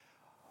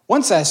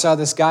Once I saw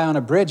this guy on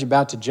a bridge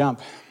about to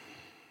jump.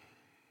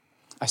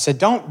 I said,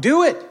 "Don't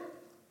do it."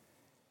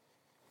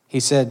 He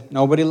said,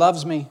 "Nobody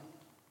loves me."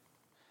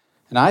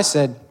 And I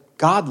said,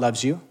 "God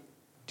loves you.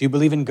 Do you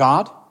believe in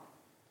God?"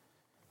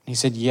 And he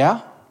said,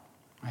 "Yeah."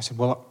 I said,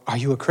 "Well, are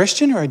you a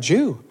Christian or a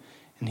Jew?"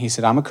 And he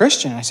said, "I'm a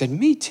Christian." I said,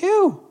 "Me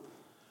too.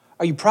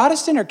 Are you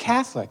Protestant or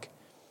Catholic?"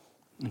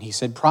 And he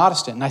said,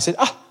 "Protestant." And I said,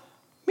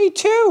 "Me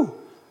too.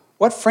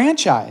 What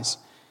franchise?"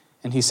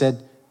 And he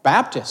said,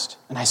 "Baptist."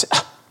 And I said,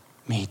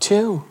 "Me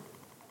too.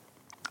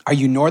 Are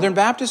you Northern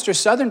Baptist or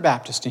Southern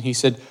Baptist?" And he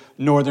said,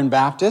 "Northern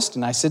Baptist."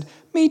 And I said,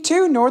 "Me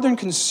too. Northern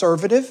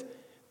Conservative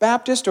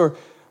Baptist or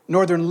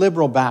Northern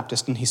Liberal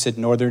Baptist?" And he said,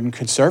 "Northern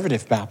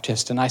Conservative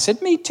Baptist." And I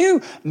said, "Me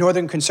too.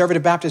 Northern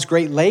Conservative Baptist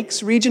Great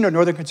Lakes region or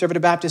Northern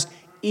Conservative Baptist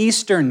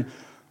Eastern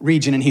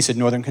region?" And he said,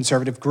 "Northern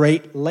Conservative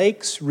Great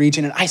Lakes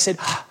region." And I said,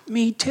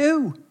 "Me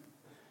too.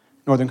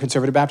 Northern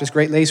Conservative Baptist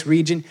Great Lakes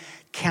region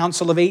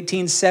Council of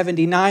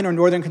 1879 or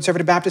Northern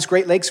Conservative Baptist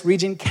Great Lakes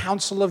region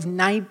Council of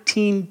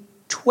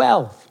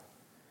 1912.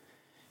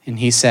 And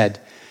he said,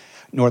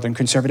 "Northern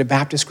Conservative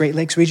Baptist Great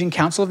Lakes region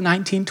Council of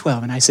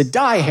 1912. And I said,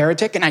 "Die,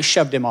 heretic," and I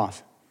shoved him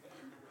off.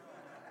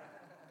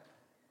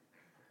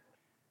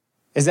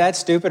 Is that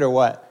stupid or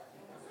what?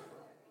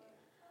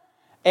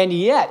 And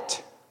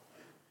yet,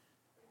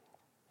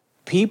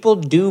 people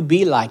do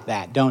be like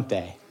that, don't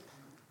they?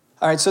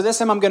 All right, so this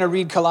time I'm going to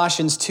read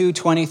Colossians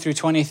 2:20 through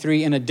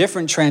 23 in a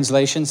different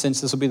translation, since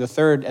this will be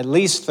the at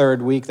least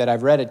third week that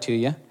I've read it to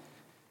you.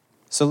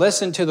 So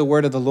listen to the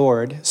word of the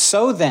Lord.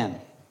 "So then,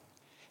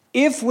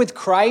 if with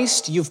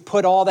Christ you've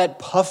put all that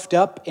puffed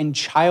up and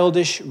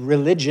childish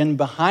religion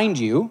behind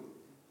you,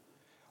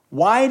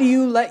 why do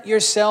you let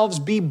yourselves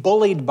be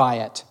bullied by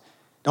it?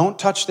 Don't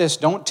touch this,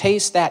 don't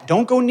taste that,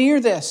 don't go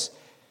near this.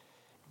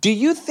 Do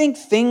you think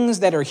things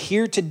that are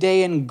here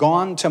today and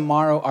gone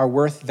tomorrow are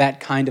worth that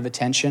kind of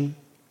attention?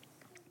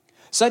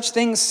 Such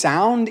things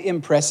sound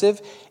impressive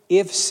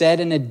if said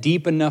in a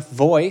deep enough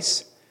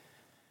voice.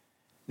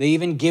 They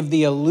even give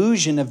the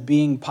illusion of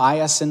being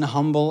pious and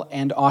humble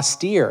and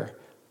austere,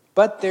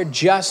 but they're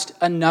just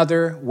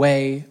another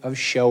way of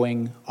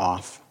showing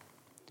off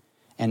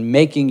and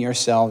making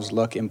yourselves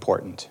look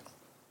important."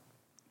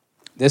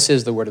 This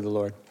is the word of the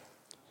Lord.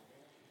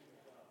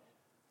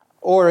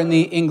 Or in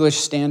the English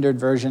Standard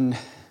Version,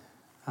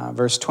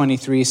 verse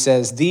 23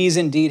 says, "These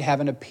indeed have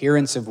an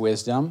appearance of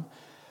wisdom,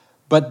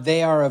 but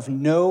they are of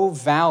no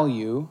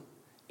value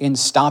in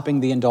stopping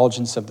the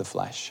indulgence of the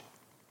flesh."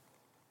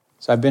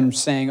 So I've been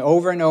saying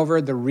over and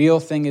over, the real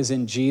thing is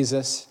in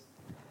Jesus,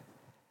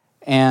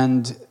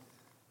 and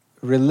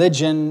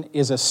religion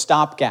is a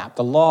stopgap.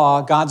 The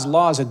law, God's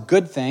law, is a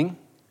good thing,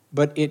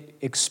 but it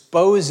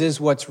exposes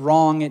what's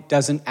wrong. It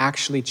doesn't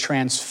actually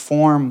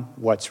transform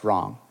what's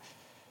wrong.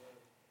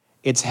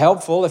 It's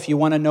helpful if you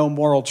want to know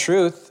moral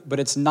truth, but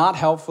it's not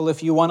helpful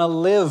if you want to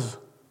live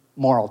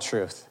moral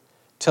truth.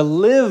 To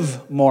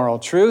live moral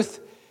truth,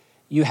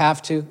 you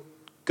have to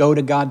go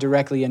to God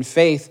directly in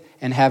faith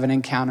and have an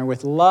encounter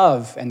with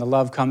love. And the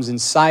love comes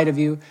inside of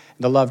you, and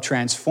the love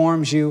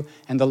transforms you,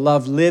 and the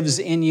love lives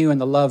in you,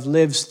 and the love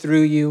lives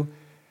through you.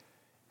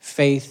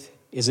 Faith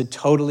is a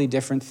totally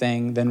different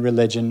thing than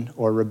religion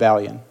or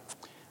rebellion,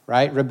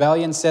 right?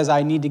 Rebellion says,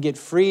 I need to get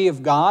free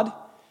of God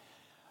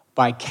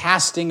by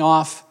casting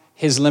off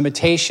his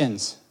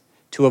limitations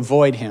to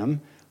avoid him.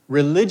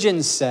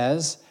 Religion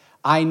says,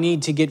 I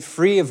need to get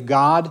free of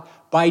God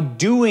by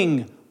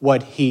doing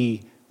what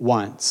he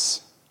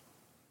wants.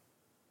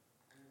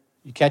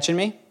 You catching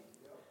me?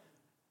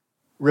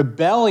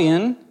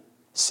 Rebellion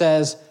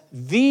says,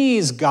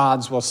 these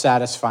gods will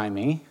satisfy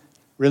me.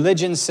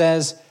 Religion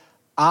says,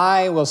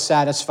 I will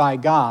satisfy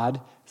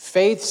God.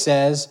 Faith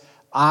says,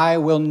 I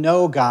will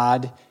know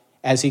God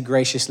as he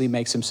graciously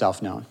makes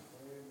himself known.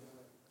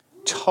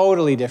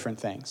 Totally different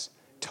things.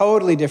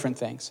 Totally different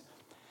things.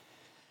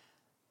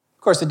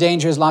 Of course, the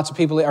danger is lots of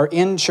people are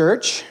in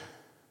church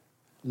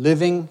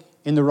living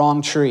in the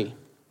wrong tree,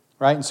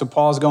 right? And so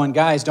Paul's going,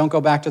 guys, don't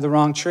go back to the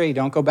wrong tree.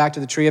 Don't go back to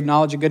the tree of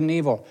knowledge of good and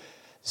evil.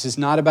 This is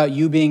not about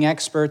you being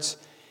experts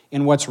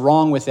in what's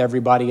wrong with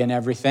everybody and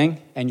everything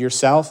and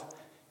yourself.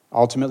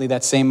 Ultimately,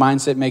 that same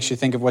mindset makes you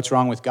think of what's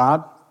wrong with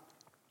God.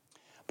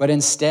 But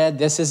instead,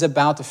 this is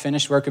about the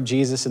finished work of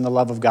Jesus and the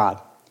love of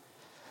God.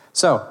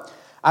 So,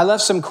 I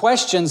left some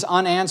questions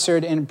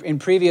unanswered in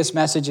previous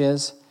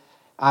messages.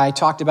 I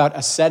talked about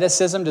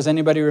asceticism. Does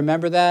anybody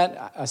remember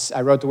that?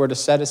 I wrote the word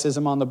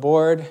asceticism on the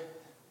board.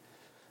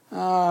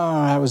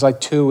 Oh, that was like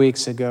 2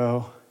 weeks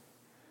ago.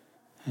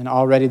 And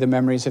already the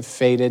memories have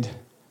faded.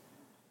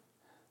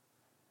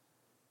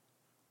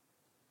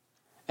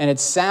 And it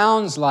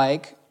sounds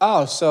like,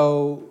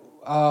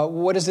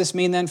 what does this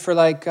mean then for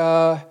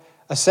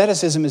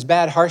asceticism is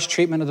bad, harsh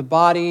treatment of the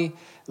body,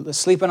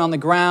 sleeping on the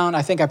ground.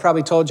 I think I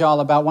probably told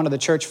y'all about one of the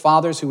church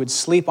fathers who would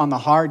sleep on the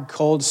hard,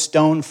 cold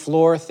stone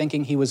floor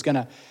thinking he was going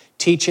to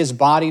teach his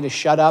body to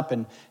shut up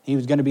and he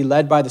was going to be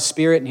led by the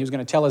Spirit and he was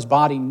going to tell his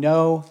body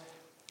no.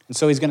 And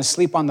so he's going to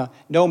sleep on the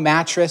no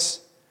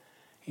mattress,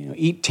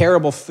 eat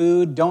terrible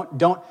food,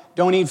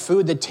 don't eat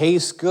food that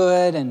tastes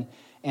good.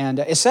 And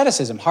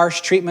asceticism,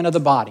 harsh treatment of the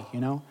body,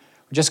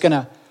 We're just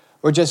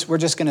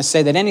gonna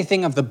say that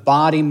anything of the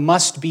body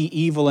must be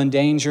evil and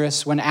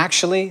dangerous, when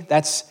actually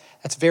that's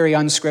very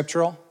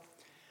unscriptural.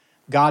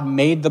 God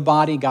made the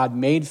body, God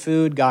made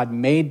food, God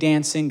made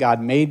dancing,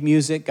 God made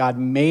music, God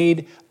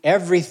made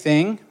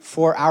everything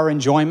for our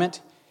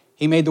enjoyment.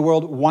 He made the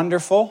world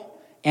wonderful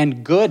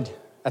and good.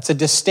 That's a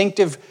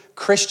distinctive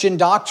Christian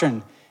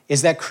doctrine,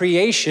 is that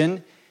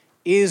creation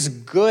is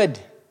good.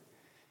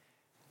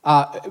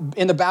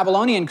 In the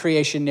Babylonian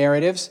creation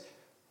narratives,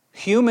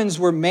 humans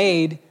were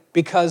made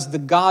because the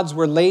gods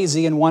were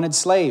lazy and wanted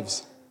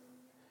slaves.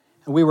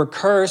 And we were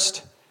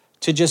cursed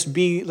to just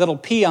be little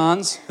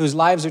peons whose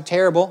lives are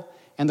terrible,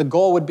 and the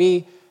goal would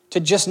be to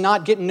just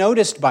not get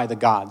noticed by the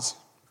gods.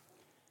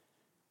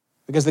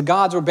 Because the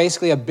gods were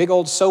basically a big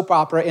old soap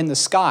opera in the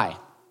sky.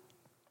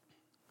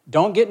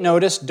 Don't get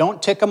noticed,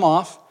 don't tick them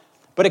off,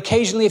 but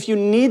occasionally if you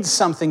need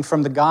something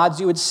from the gods,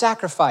 you would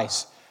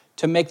sacrifice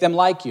to make them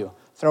like you.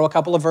 Throw a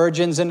couple of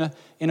virgins in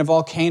a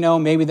volcano,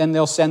 maybe then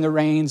they'll send the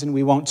rains and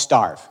we won't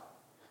starve.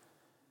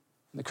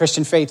 The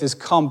Christian faith is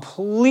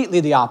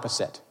completely the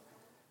opposite.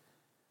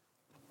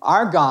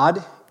 Our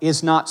God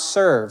is not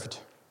served,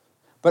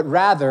 but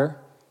rather,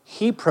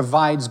 he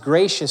provides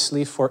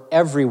graciously for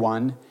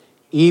everyone,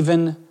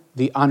 even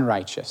the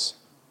unrighteous.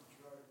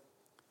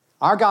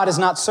 Our God is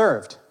not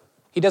served.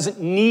 He doesn't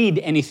need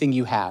anything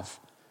you have.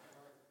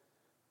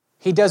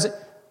 He doesn't.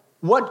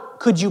 What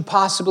could you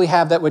possibly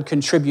have that would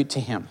contribute to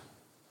him?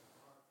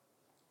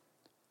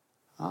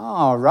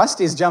 Oh,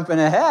 Rusty's jumping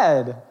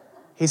ahead.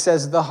 He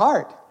says the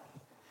heart.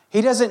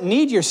 He doesn't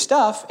need your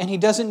stuff, and he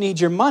doesn't need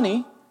your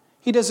money.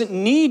 He doesn't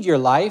need your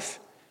life.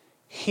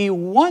 He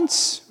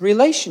wants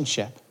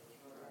relationship.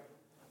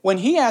 When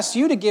he asks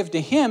you to give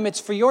to him, it's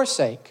for your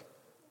sake.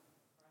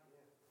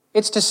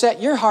 It's to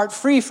set your heart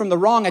free from the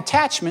wrong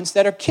attachments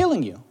that are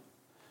killing you.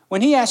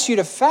 When he asks you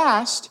to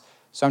fast,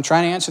 so I'm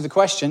trying to answer the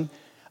question,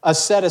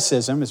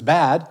 asceticism is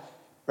bad,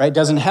 right?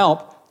 Doesn't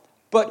help.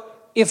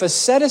 But if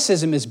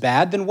asceticism is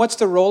bad, then what's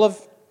the role of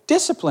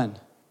discipline?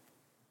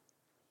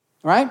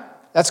 Right?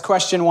 That's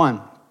question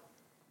 1.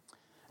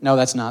 No,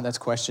 that's not. That's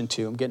question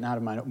 2. I'm getting out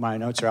of my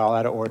notes are all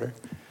out of order.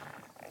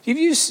 Have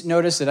you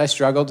noticed that I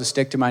struggle to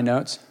stick to my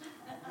notes?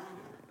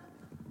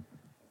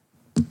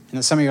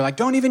 And some of you are like,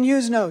 don't even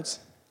use notes.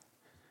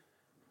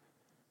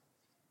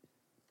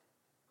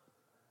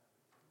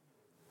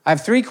 I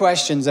have 3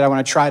 questions that I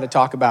want to try to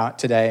talk about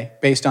today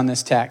based on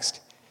this text.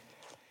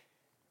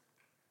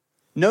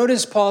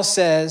 Notice Paul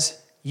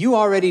says, you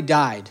already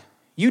died.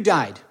 You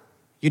died.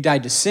 You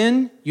died to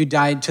sin. You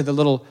died to the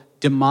little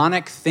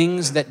demonic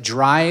things that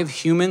drive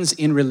humans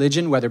in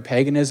religion, whether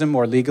paganism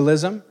or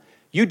legalism.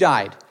 You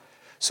died.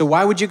 So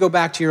why would you go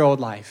back to your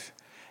old life?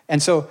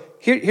 And so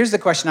here's the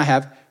question I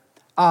have.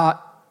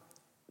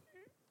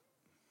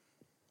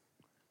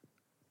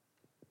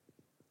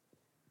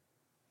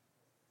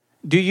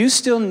 Do you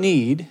still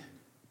need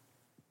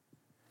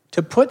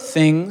to put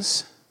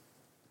things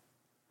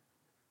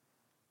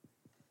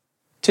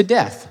to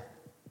death?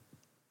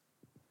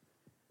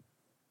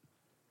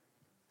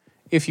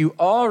 If you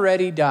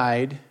already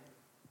died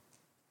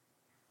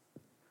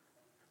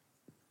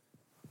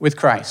with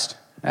Christ,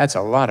 that's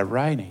a lot of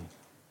writing.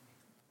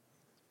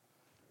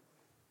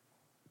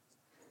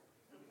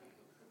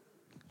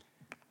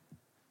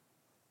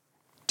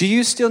 Do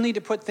you still need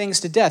to put things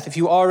to death if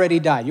you already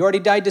died? You already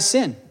died to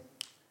sin.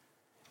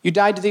 You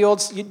died to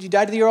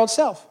your old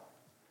self.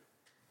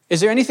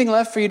 Is there anything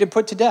left for you to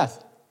put to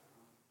death?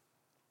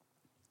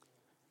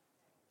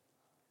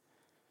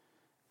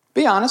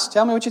 Be honest.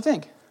 Tell me what you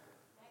think.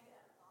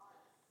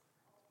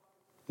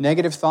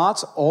 Negative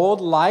thoughts,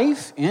 old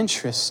life,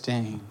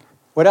 interesting.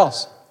 What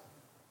else?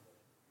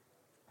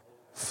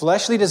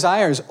 Fleshly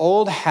desires,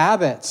 old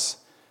habits.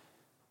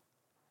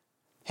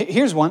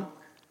 Here's one.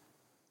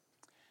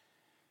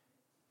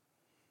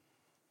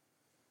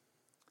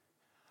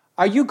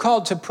 Are you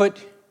called to put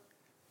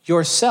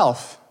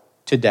yourself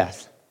to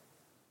death?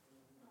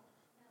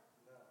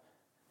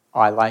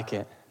 Oh, I like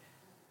it.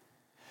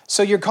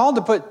 So you're called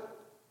to put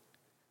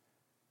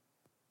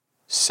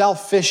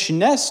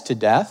selfishness to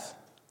death,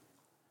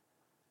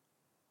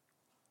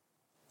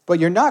 but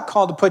you're not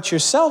called to put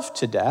yourself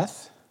to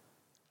death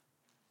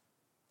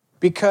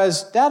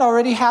because that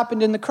already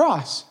happened in the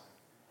cross.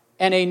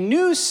 And a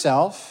new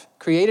self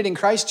created in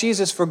Christ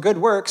Jesus for good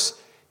works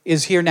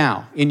is here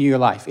now in your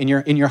life, in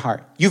your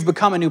heart. You've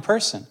become a new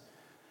person.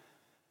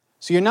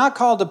 So you're not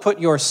called to put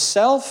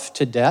yourself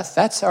to death.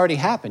 That's already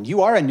happened.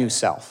 You are a new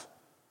self.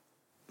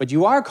 But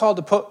you are called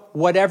to put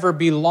whatever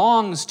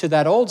belongs to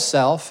that old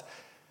self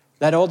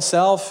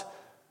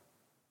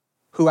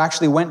who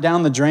actually went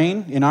down the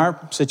drain. In our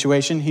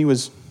situation, he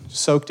was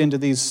soaked into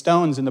these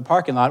stones in the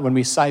parking lot when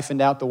we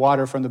siphoned out the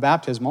water from the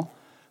baptismal.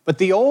 But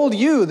the old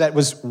you that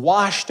was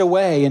washed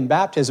away in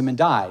baptism and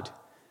died,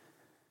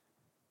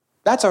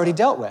 that's already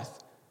dealt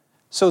with.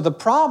 So the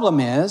problem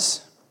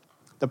is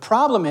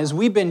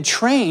we've been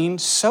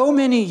trained so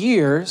many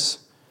years,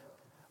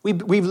 we've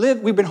been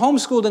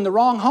homeschooled in the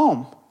wrong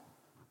home.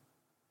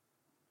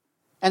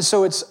 And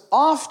so it's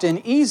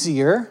often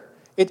easier.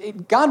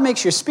 God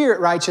makes your spirit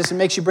righteous and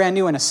makes you brand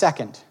new in a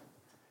second.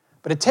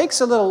 But it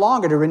takes a little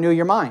longer to renew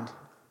your mind.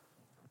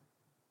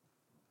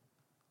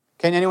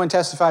 Can anyone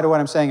testify to what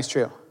I'm saying is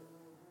true?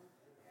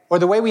 Or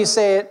the way we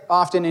say it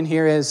often in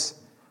here is,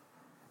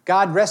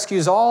 God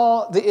rescues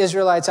all the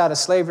Israelites out of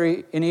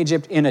slavery in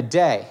Egypt in a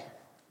day.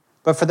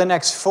 But for the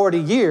next 40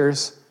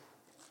 years,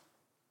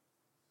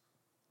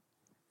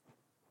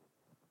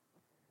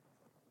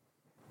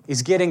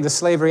 he's getting the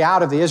slavery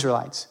out of the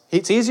Israelites.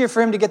 It's easier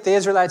for him to get the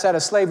Israelites out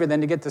of slavery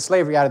than to get the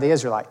slavery out of the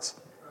Israelites.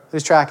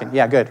 Who's tracking?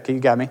 Yeah, good. Okay, you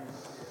got me.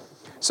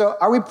 So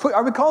are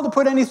we called to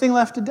put anything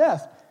left to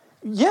death?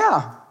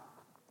 Yeah.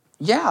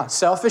 Yeah,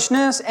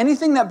 selfishness,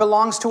 anything that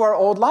belongs to our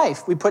old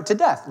life, we put to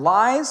death.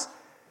 Lies,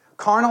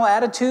 carnal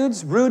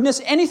attitudes,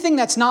 rudeness, anything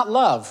that's not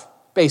love,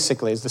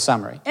 basically, is the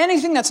summary.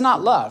 Anything that's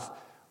not love,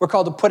 we're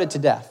called to put it to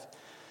death.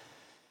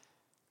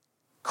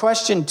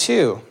 Question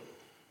 2.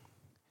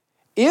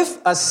 If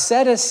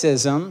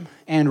asceticism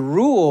and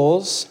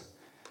rules,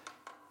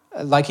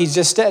 like he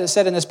just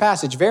said in this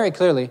passage very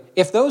clearly,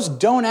 if those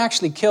don't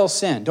actually kill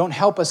sin, don't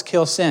help us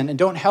kill sin, and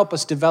don't help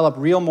us develop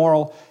real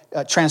moral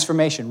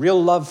transformation,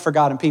 real love for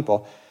God and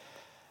people,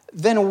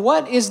 then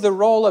what is the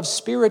role of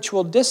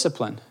spiritual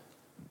discipline?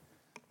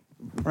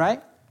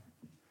 Right?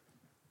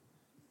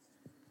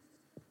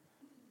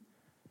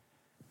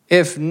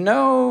 If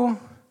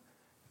no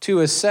to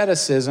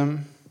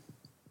asceticism,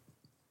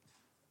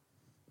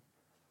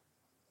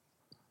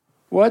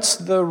 what's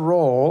the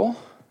role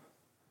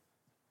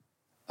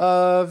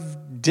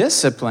of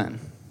discipline?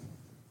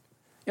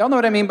 Y'all know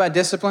what I mean by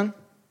discipline?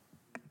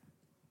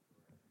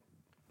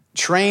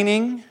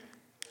 Training.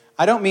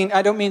 I don't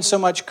mean so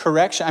much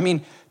correction. I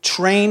mean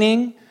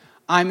training.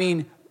 I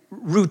mean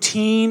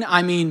routine.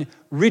 I mean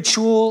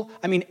ritual.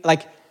 I mean,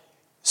 like,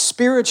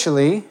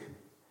 spiritually,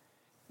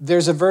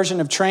 there's a version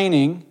of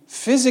training.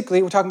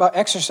 Physically, we're talking about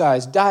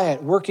exercise,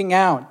 diet, working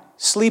out,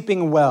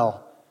 sleeping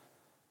well,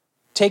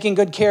 taking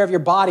good care of your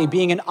body,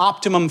 being in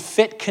optimum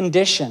fit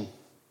condition.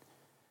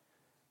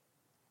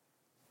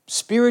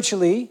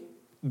 Spiritually,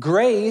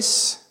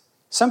 grace,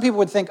 some people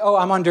would think, oh,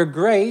 I'm under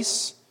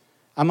grace,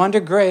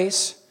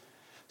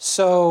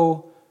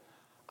 so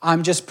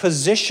I'm just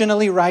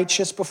positionally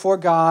righteous before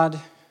God,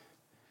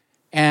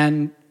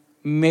 and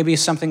maybe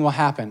something will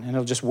happen, and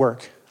it'll just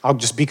work. I'll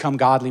just become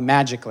godly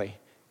magically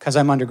because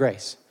I'm under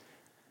grace.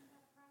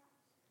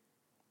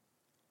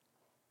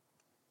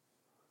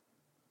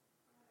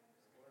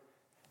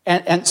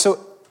 And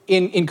so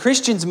in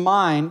Christians'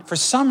 mind, for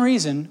some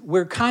reason,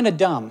 we're kind of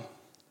dumb,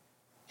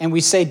 and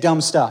we say dumb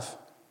stuff.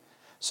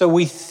 So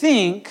we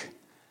think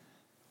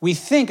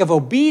of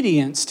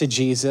obedience to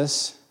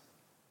Jesus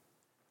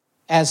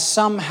as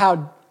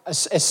somehow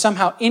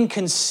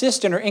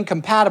inconsistent or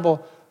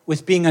incompatible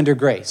with being under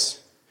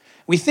grace.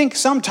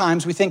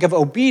 Sometimes we think of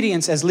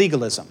obedience as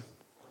legalism.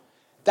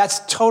 That's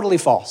totally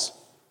false.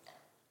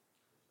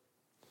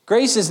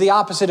 Grace is the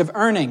opposite of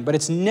earning, but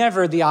it's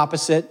never the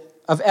opposite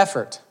of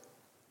effort.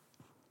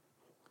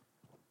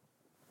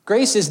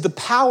 Grace is the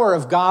power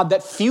of God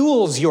that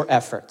fuels your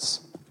efforts.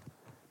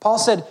 Paul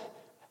said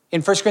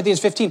in 1 Corinthians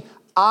 15,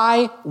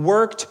 I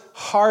worked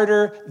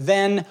harder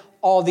than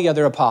all the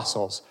other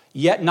apostles,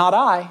 yet not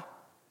I,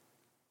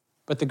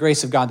 but the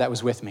grace of God that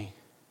was with me.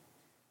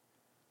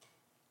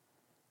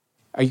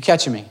 Are you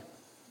catching me?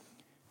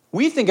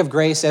 We think of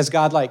grace as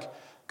God like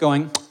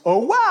going, oh,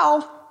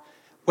 wow,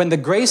 when the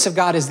grace of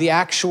God is the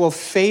actual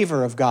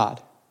favor of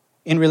God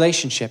in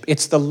relationship.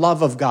 It's the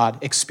love of God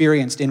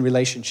experienced in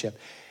relationship.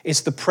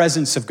 It's the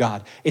presence of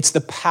God. It's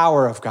the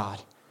power of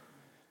God.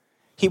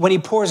 When he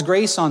pours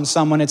grace on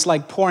someone, it's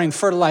like pouring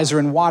fertilizer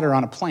and water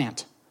on a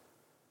plant.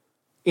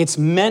 It's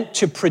meant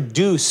to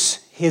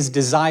produce his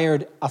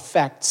desired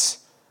effects.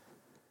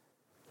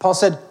 Paul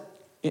said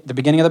at the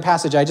beginning of the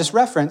passage I just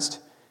referenced,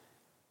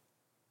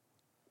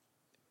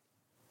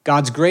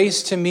 God's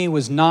grace to me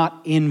was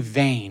not in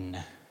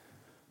vain,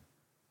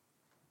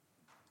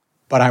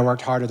 but I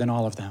worked harder than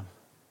all of them.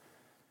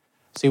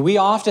 See, we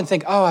often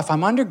think, oh, if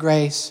I'm under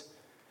grace,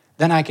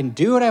 then I can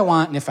do what I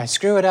want, and if I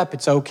screw it up,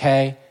 it's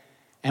okay,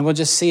 and we'll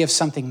just see if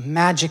something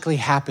magically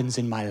happens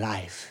in my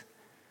life.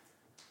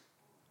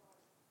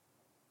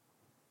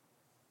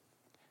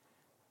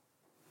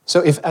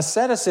 So if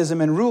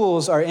asceticism and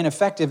rules are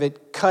ineffective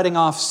at cutting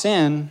off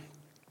sin,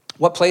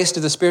 what place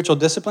do the spiritual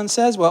discipline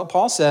says? Well,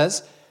 Paul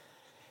says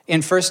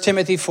in 1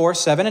 Timothy 4,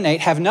 7 and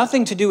 8, have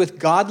nothing to do with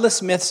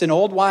godless myths and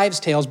old wives'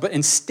 tales, but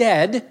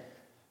instead,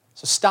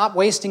 so stop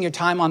wasting your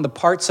time on the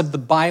parts of the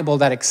Bible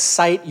that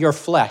excite your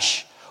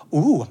flesh.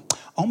 Ooh,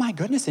 oh my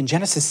goodness, in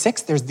Genesis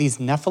 6, there's these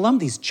Nephilim,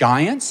 these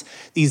giants,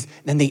 these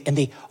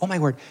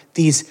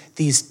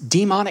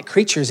demonic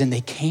creatures, and they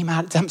came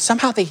out,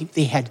 somehow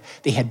they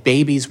had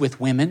babies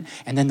with women,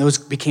 and then those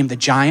became the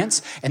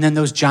giants, and then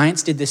those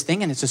giants did this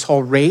thing, and it's this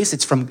whole race,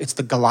 it's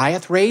the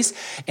Goliath race,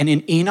 and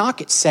in Enoch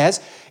it says,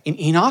 in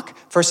Enoch,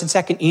 1st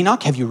and 2nd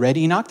Enoch, have you read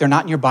Enoch? They're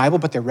not in your Bible,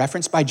 but they're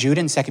referenced by Jude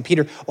and 2nd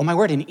Peter. Oh my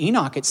word, in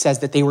Enoch it says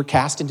that they were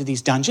cast into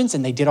these dungeons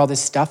and they did all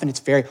this stuff and it's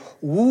very,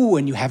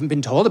 and you haven't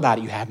been told about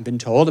it. You haven't been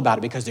told about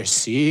it because there's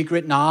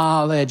secret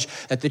knowledge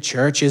that the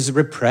church is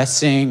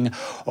repressing.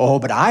 Oh,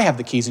 but I have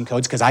the keys and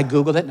codes because I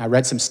Googled it and I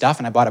read some stuff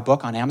and I bought a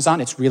book on Amazon.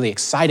 It's really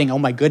exciting. Oh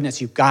my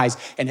goodness, you guys,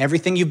 and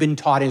everything you've been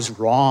taught is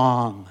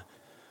wrong.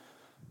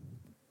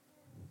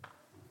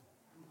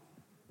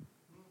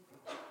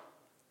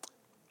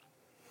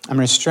 I'm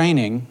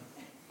restraining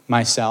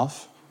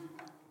myself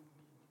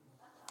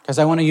because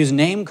I want to use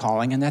name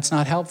calling, and that's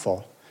not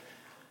helpful.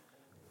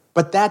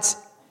 But that's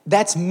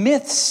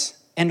myths,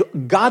 and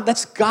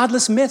that's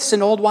godless myths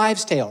and old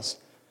wives' tales.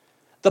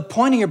 The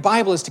point of your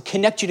Bible is to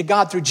connect you to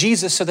God through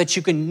Jesus so that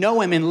you can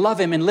know him and love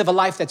him and live a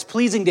life that's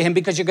pleasing to him,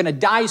 because you're going to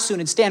die soon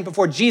and stand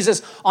before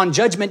Jesus on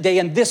Judgment Day,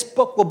 and this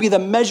book will be the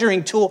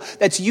measuring tool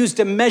that's used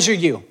to measure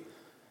you.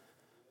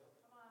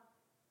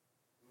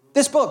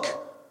 This book.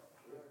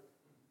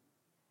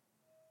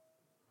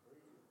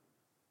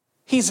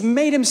 He's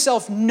made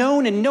himself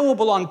known and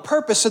knowable on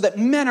purpose so that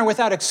men are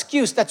without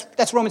excuse.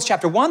 That's Romans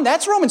chapter 1.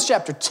 That's Romans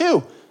chapter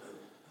 2.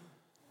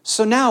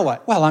 So now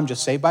what? Well, I'm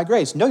just saved by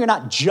grace. No, you're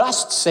not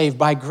just saved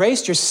by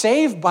grace. You're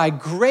saved by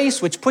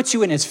grace, which puts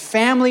you in his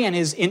family,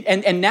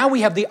 and now we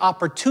have the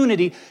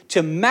opportunity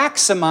to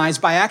maximize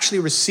by actually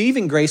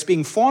receiving grace,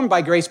 being formed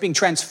by grace, being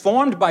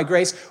transformed by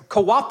grace,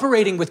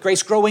 cooperating with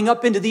grace, growing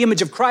up into the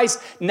image of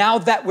Christ. Now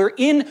that we're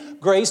in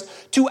grace,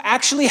 to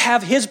actually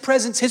have his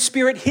presence, his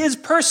spirit, his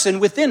person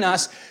within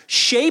us,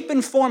 shape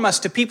and form us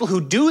to people who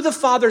do the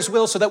Father's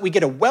will so that we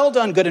get a well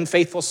done, good and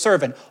faithful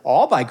servant,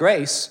 all by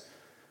grace,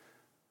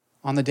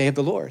 on the day of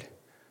the Lord.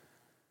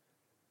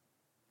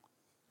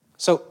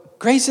 So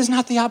grace is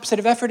not the opposite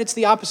of effort, it's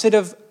the opposite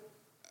of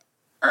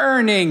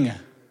earning.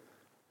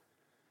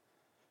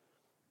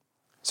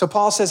 So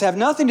Paul says, have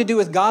nothing to do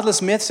with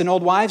godless myths and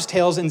old wives'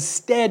 tales.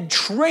 Instead,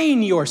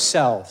 train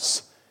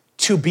yourselves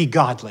to be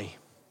godly.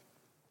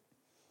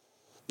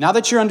 Now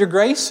that you're under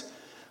grace,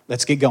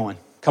 let's get going.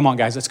 Come on,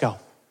 guys, let's go.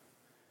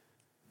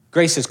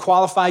 Grace has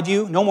qualified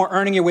you. No more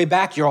earning your way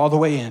back. You're all the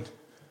way in.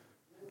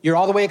 You're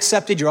all the way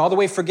accepted. You're all the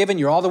way forgiven.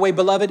 You're all the way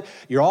beloved.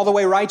 You're all the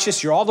way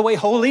righteous. You're all the way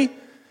holy.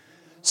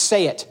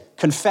 Say it,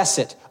 confess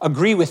it,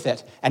 agree with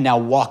it, and now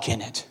walk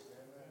in it.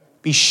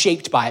 Be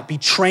shaped by it. Be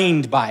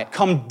trained by it.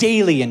 Come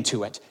daily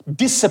into it.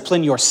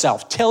 Discipline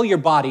yourself. Tell your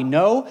body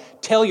no.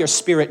 Tell your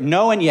spirit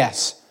no and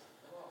yes.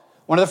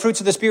 One of the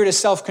fruits of the Spirit is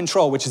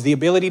self-control, which is the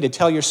ability to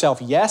tell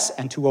yourself yes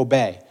and to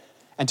obey,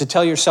 and to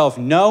tell yourself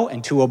no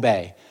and to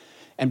obey.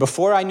 And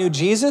before I knew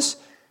Jesus,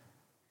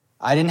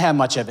 I didn't have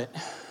much of it,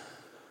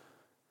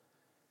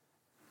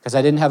 because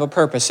I didn't have a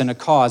purpose and a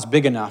cause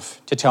big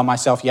enough to tell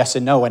myself yes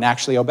and no and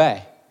actually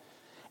obey.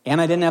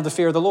 And I didn't have the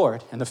fear of the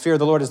Lord. And the fear of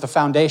the Lord is the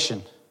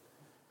foundation.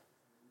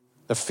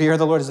 The fear of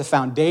the Lord is the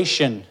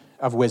foundation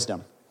of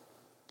wisdom.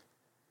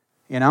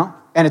 You know?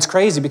 And it's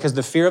crazy because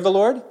the fear of the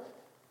Lord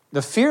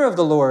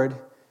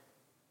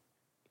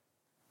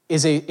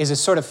is a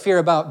sort of fear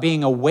about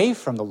being away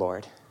from the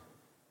Lord.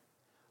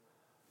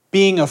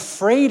 Being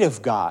afraid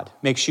of God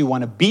makes you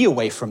want to be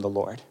away from the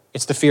Lord.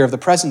 It's the fear of the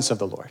presence of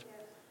the Lord.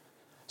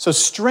 So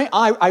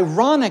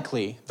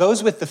ironically,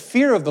 those with the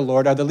fear of the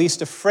Lord are the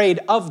least afraid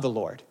of the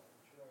Lord.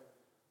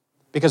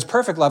 Because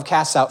perfect love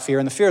casts out fear,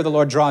 and the fear of the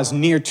Lord draws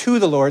near to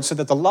the Lord so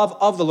that the love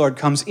of the Lord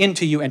comes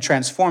into you and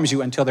transforms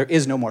you until there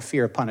is no more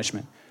fear of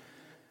punishment.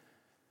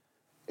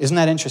 Isn't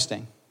that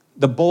interesting?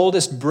 The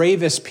boldest,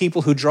 bravest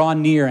people who draw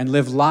near and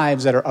live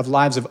lives that are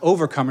lives of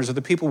overcomers are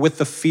the people with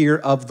the fear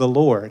of the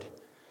Lord.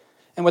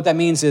 And what that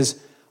means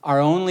is our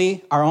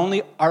only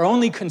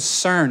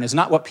concern is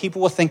not what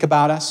people will think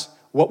about us,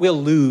 what we'll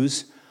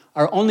lose.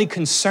 Our only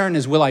concern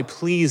is, will I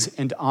please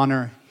and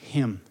honor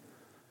him?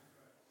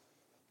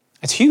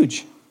 It's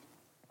huge.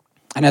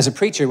 And as a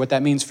preacher, what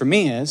that means for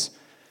me is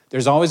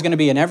there's always going to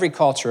be in every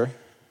culture,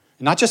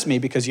 not just me,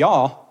 because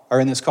y'all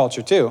are in this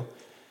culture too.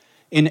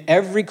 In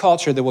every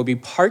culture, there will be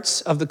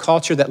parts of the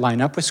culture that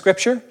line up with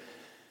Scripture,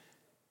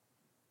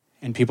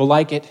 and people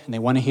like it, and they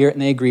want to hear it,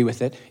 and they agree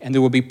with it. And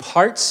there will be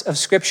parts of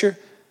Scripture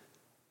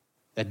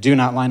that do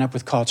not line up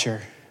with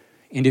culture.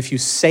 And if you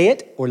say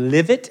it or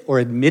live it or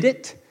admit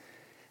it,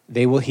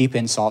 they will heap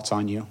insults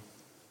on you.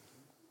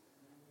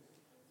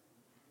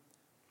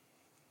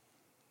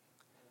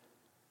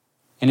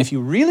 And if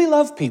you really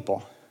love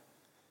people,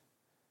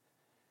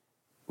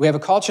 we have a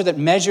culture that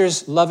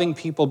measures loving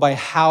people by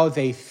how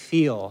they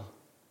feel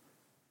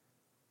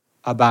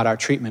about our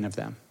treatment of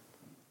them.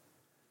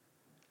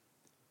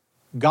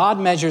 God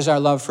measures our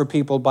love for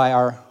people by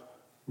our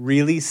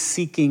really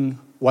seeking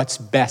what's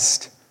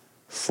best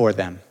for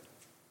them.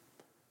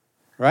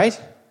 Right?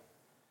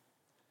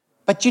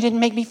 But you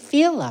didn't make me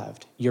feel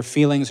loved. Your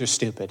feelings are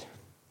stupid.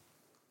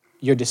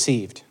 You're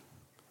deceived.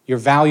 Your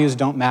values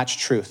don't match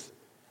truth.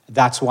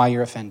 That's why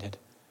you're offended.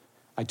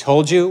 I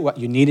told you what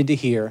you needed to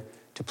hear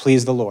to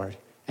please the Lord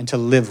and to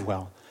live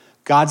well.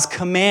 God's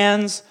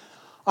commands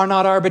are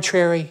not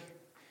arbitrary.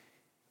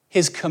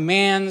 His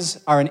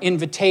commands are an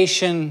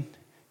invitation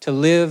to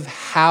live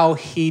how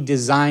he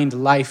designed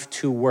life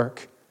to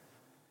work.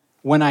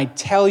 When I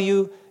tell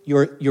you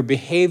your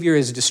behavior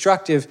is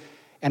destructive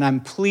and I'm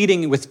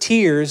pleading with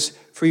tears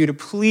for you to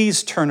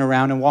please turn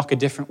around and walk a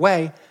different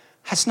way,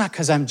 that's not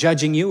because I'm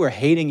judging you or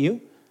hating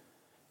you.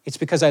 It's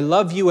because I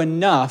love you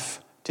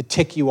enough to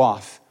tick you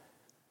off.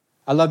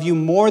 I love you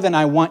more than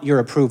I want your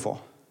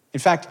approval. In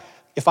fact,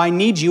 if I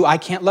need you, I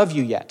can't love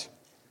you yet.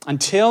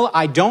 Until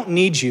I don't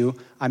need you,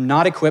 I'm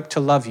not equipped to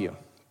love you.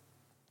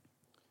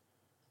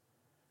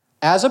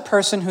 As a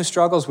person who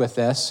struggles with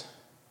this,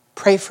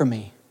 pray for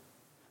me.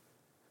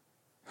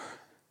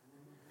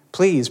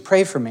 Please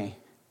pray for me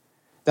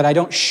that I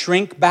don't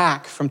shrink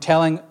back from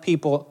telling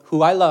people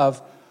who I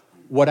love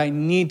what I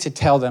need to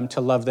tell them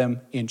to love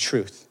them in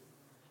truth.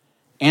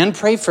 And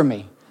pray for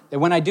me that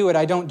when I do it,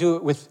 I don't do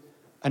it with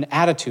an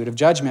attitude of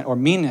judgment or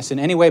meanness in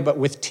any way, but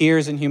with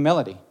tears and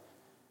humility.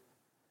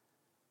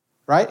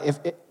 Right?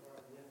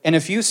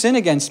 If you sin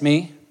against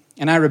me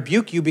and I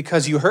rebuke you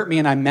because you hurt me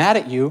and I'm mad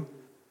at you,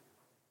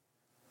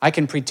 I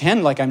can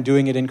pretend like I'm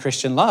doing it in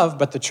Christian love,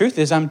 but the truth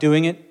is I'm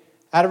doing it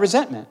out of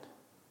resentment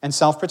and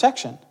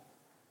self-protection.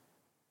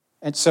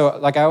 And so,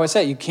 like I always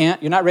say,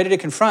 you're not ready to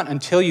confront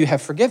until you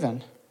have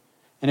forgiven.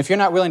 And if you're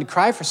not willing to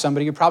cry for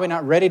somebody, you're probably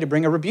not ready to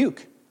bring a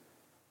rebuke.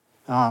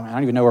 Oh, man, I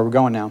don't even know where we're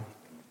going now.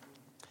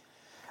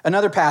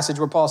 Another passage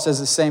where Paul says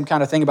the same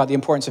kind of thing about the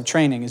importance of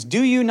training is,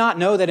 do you not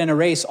know that in a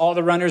race all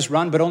the runners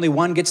run, but only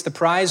one gets the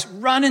prize?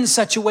 Run in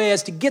such a way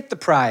as to get the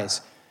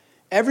prize.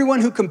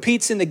 Everyone who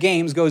competes in the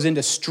games goes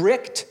into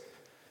strict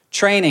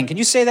training. Can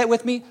you say that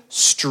with me?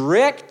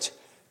 Strict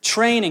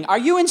training. Are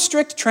you in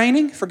strict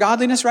training for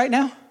godliness right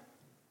now?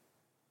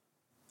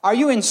 Are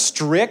you in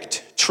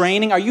strict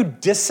training? Are you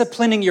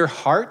disciplining your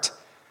heart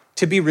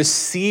to be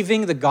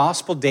receiving the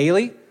gospel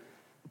daily?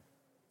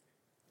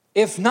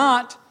 If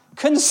not,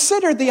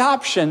 consider the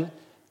option.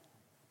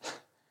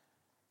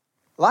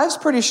 Life's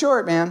pretty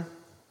short, man.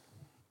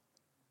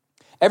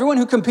 Everyone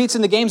who competes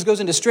in the games goes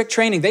into strict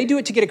training. They do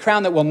it to get a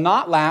crown that will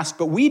not last,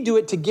 but we do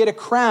it to get a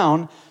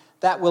crown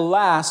that will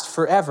last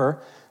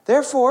forever.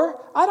 Therefore,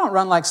 I don't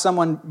run like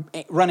someone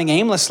running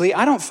aimlessly.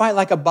 I don't fight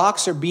like a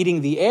boxer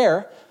beating the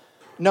air.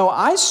 No,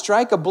 I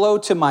strike a blow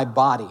to my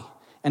body,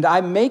 and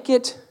I make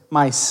it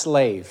my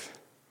slave.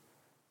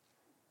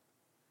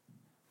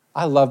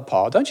 I love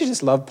Paul. Don't you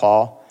just love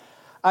Paul?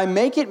 I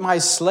make it my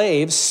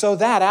slave so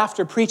that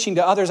after preaching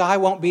to others, I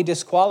won't be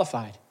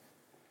disqualified.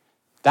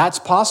 That's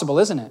possible,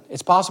 isn't it?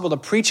 It's possible to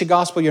preach a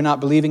gospel you're not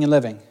believing and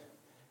living.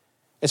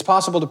 It's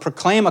possible to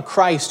proclaim a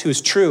Christ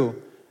who's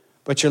true,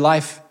 but your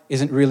life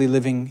isn't really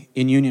living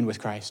in union with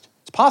Christ.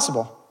 It's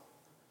possible.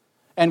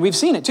 And we've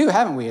seen it too,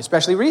 haven't we?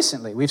 Especially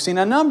recently. We've seen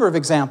a number of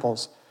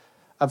examples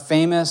of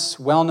famous,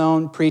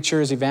 well-known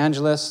preachers,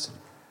 evangelists,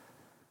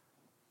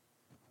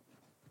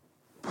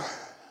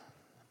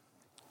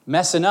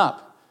 messing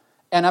up.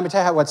 And I'm going to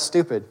tell you what's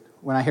stupid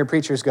when I hear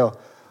preachers go,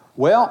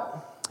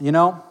 well, you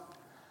know,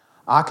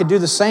 I could do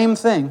the same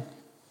thing.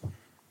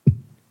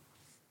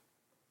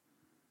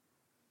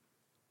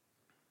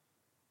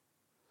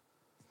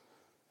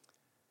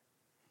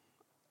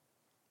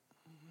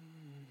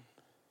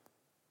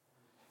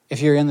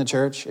 If you're in the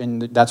church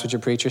and that's what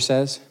your preacher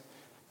says,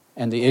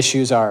 and the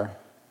issues are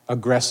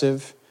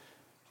aggressive,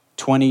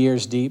 20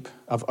 years deep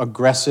of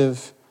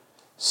aggressive,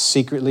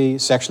 secretly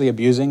sexually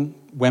abusing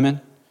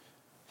women,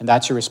 and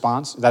that's your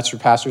response, that's your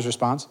pastor's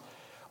response,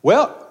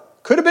 well,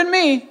 could have been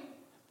me.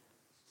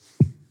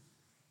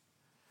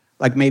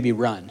 Like maybe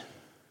run.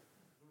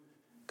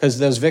 Because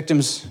those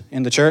victims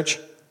in the church,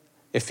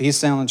 if he's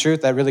telling the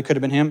truth, that really could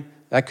have been him,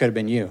 that could have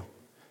been you.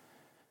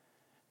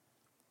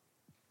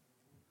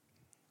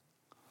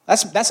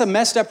 That's a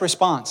messed up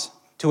response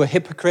to a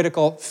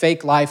hypocritical,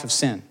 fake life of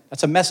sin.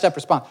 That's a messed up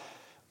response.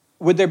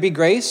 Would there be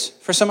grace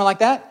for someone like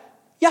that?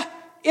 Yeah,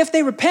 if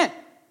they repent.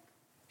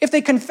 If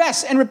they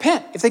confess and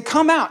repent. If they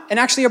come out and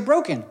actually are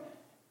broken.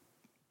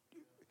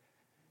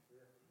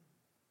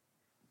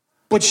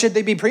 But should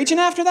they be preaching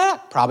after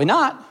that? Probably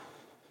not.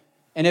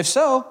 And if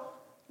so,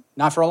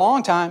 not for a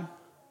long time.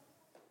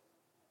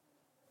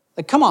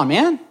 Like, come on,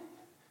 man.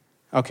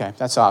 Okay,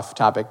 that's off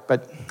topic,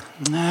 but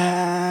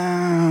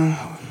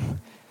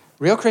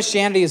real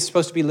Christianity is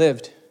supposed to be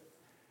lived.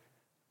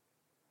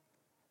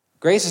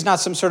 Grace is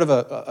not some sort of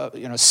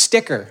a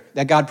sticker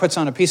that God puts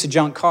on a piece of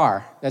junk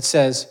car that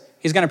says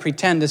he's going to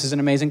pretend this is an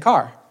amazing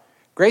car.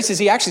 Grace is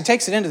he actually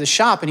takes it into the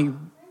shop and he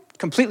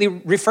completely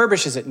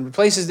refurbishes it and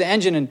replaces the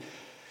engine and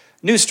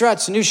new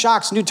struts, new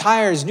shocks, new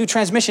tires, new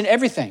transmission,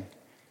 everything.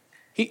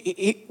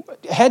 He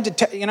head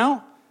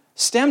to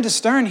stem to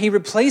stern, he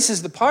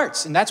replaces the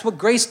parts. And that's what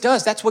grace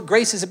does. That's what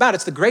grace is about.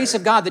 It's the grace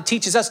of God that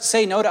teaches us to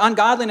say no to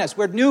ungodliness.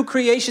 We're new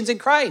creations in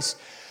Christ.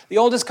 The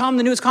old has come,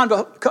 the new has come.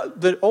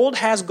 The old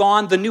has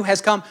gone, the new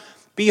has come.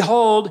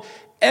 Behold,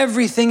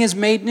 everything is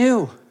made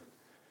new.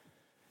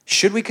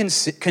 Should we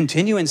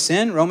continue in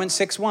sin? Romans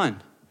 6:1. All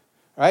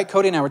right,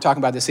 Cody and I were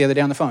talking about this the other day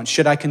on the phone.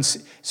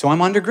 So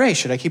I'm under grace.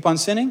 Should I keep on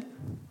sinning?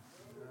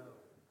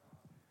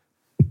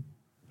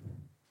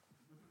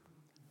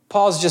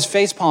 Paul's just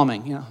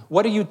face-palming.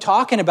 What are you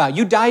talking about?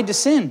 You died to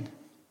sin.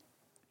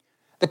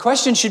 The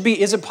question should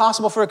be, is it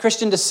possible for a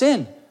Christian to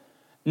sin?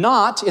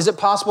 Not, is it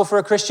possible for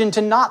a Christian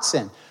to not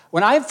sin?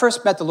 When I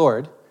first met the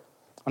Lord,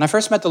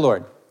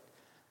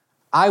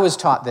 I was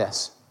taught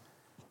this.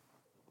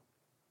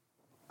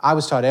 I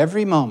was taught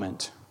every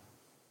moment,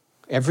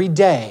 every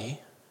day,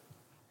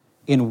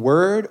 in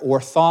word or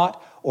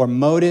thought or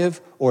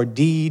motive or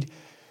deed,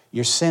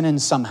 you're sinning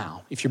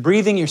somehow. If you're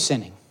breathing, you're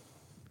sinning.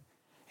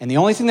 And the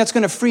only thing that's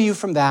going to free you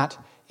from that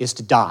is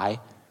to die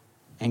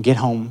and get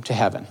home to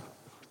heaven.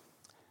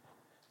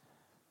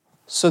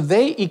 So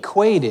they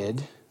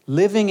equated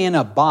living in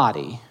a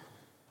body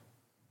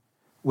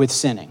with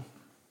sinning.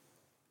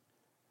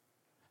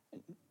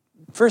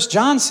 1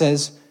 John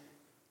says,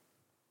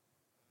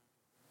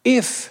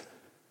 if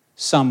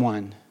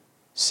someone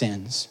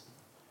sins,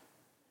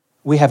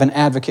 we have an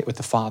advocate with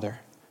the Father.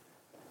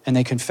 And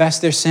they confess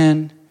their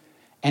sin,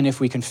 and if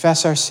we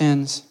confess our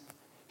sins,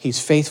 he's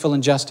faithful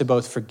and just to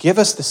both forgive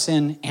us the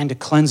sin and to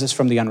cleanse us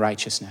from the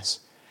unrighteousness.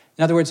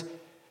 In other words,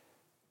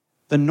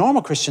 the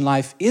normal Christian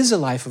life is a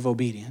life of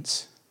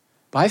obedience.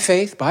 By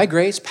faith, by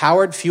grace,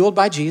 powered, fueled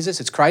by Jesus.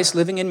 It's Christ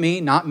living in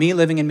me, not me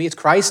living in me. It's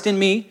Christ in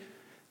me,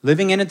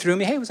 living in and through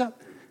me. Hey, what's up?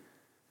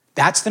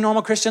 That's the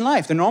normal Christian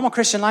life. The normal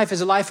Christian life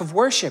is a life of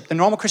worship. The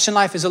normal Christian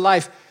life is a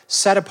life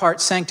set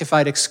apart,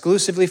 sanctified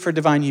exclusively for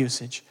divine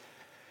usage.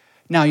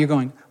 Now you're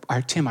going,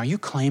 Tim, are you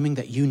claiming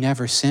that you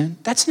never sin?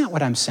 That's not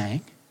what I'm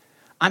saying.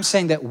 I'm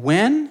saying that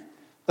when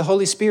the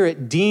Holy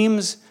Spirit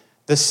deems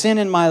the sin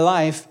in my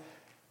life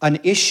an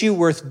issue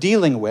worth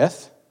dealing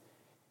with,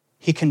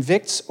 he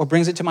convicts or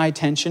brings it to my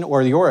attention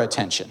or your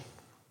attention.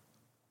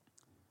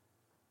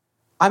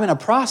 I'm in a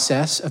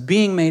process of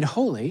being made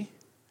holy,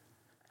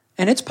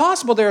 and it's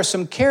possible there are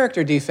some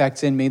character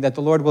defects in me that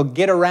the Lord will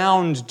get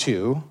around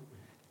to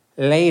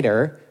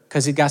later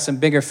because he's got some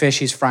bigger fish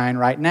he's frying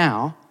right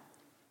now.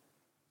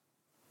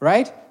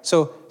 Right?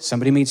 So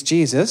somebody meets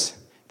Jesus,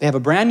 they have a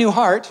brand new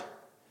heart,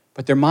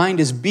 but their mind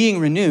is being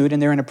renewed,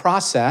 and they're in a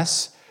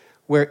process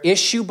where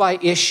issue by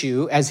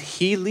issue, as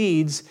he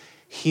leads,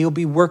 he'll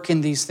be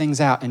working these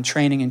things out and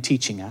training and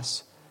teaching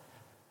us.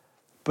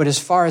 But as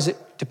far as it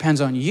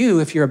depends on you,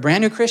 if you're a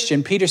brand new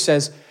Christian, Peter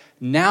says,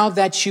 now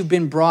that you've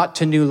been brought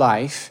to new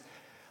life,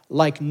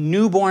 like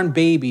newborn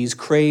babies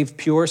crave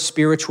pure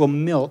spiritual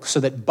milk so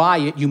that by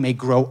it you may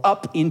grow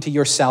up into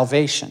your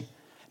salvation,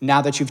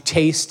 now that you've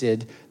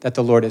tasted that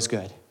the Lord is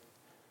good.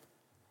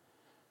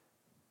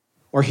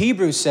 Or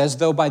Hebrews says,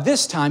 though by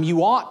this time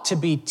you ought to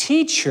be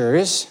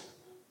teachers.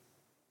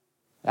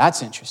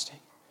 That's interesting.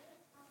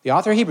 The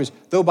author of Hebrews,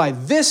 though by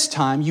this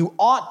time you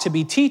ought to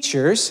be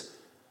teachers,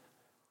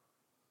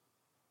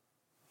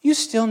 you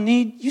still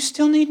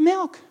need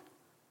milk.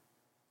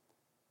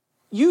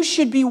 You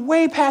should be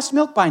way past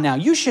milk by now.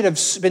 You should have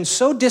been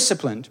so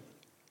disciplined.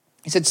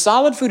 He said,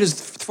 solid food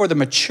is for the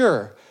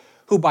mature,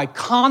 who by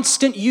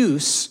constant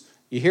use,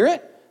 you hear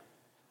it?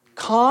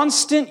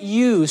 Constant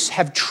use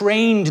have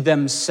trained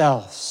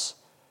themselves.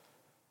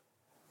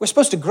 We're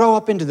supposed to grow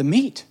up into the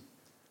meat.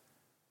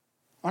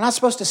 We're not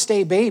supposed to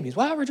stay babies.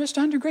 Well, we're just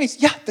under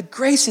grace. Yeah, the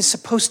grace is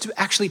supposed to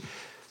actually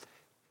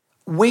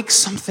wake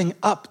something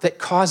up that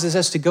causes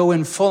us to go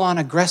in full-on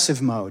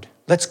aggressive mode.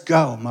 Let's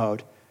go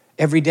mode.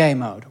 Everyday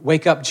mode.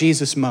 Wake up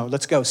Jesus mode.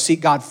 Let's go. Seek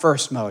God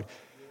first mode.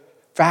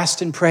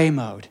 Fast and pray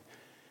mode.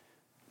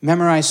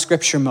 Memorize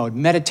scripture mode.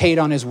 Meditate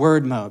on his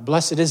word mode.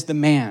 Blessed is the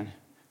man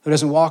who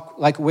doesn't walk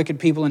like wicked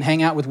people and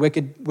hang out with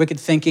wicked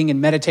thinking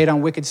and meditate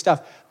on wicked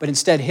stuff, but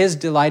instead his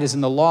delight is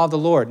in the law of the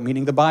Lord,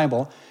 meaning the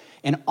Bible,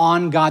 and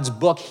on God's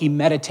book he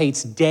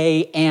meditates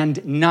day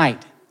and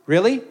night.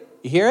 Really?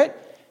 You hear it?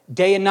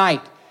 Day and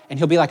night. And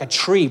he'll be like a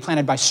tree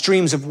planted by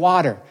streams of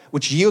water,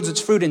 which yields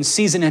its fruit in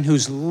season and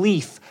whose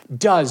leaf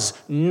does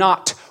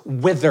not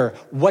wither.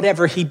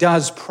 Whatever he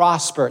does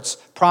prospers.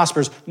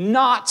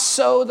 Not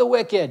so the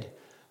wicked.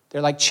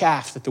 They're like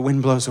chaff that the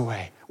wind blows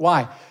away.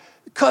 Why?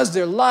 Because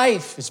their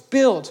life is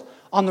built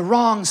on the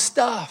wrong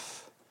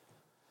stuff.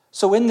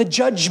 So in the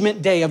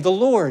judgment day of the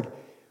Lord,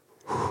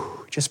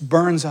 just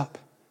burns up.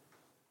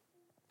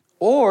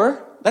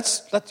 Or,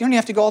 you don't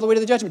have to go all the way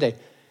to the judgment day.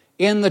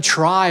 In the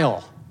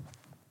trial.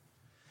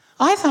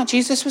 I thought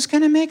Jesus was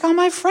going to make all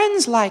my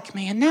friends like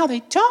me, and now they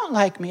don't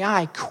like me.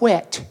 I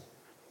quit.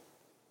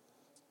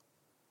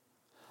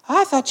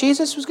 I thought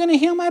Jesus was going to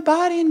heal my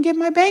body and get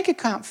my bank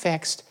account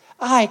fixed.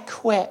 I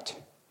quit.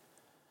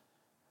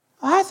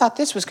 I thought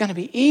this was going to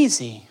be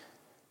easy.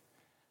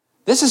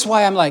 This is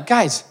why I'm like,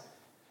 guys,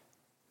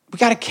 we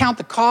got to count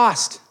the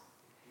cost.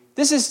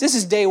 This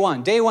is day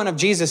one of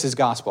Jesus'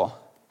 gospel.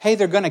 Hey,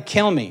 they're going to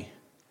kill me.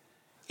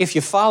 If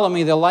you follow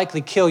me, they'll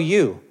likely kill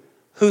you.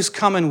 Who's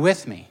coming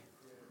with me?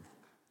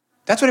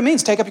 That's what it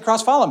means. Take up your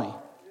cross, follow me.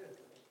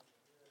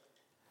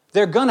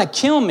 They're going to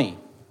kill me.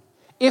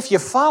 If you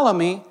follow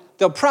me,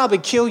 they'll probably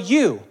kill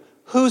you.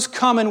 Who's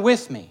coming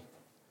with me?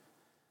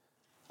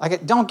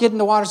 Like, don't get in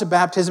the waters of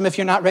baptism if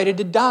you're not ready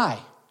to die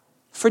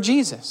for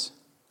Jesus.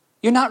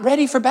 You're not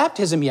ready for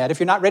baptism yet if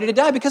you're not ready to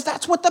die, because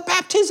that's what the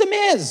baptism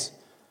is.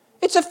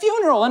 It's a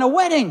funeral and a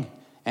wedding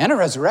and a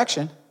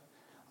resurrection,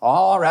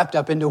 all wrapped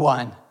up into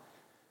one.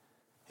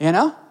 You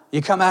know?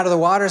 You come out of the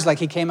waters like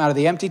he came out of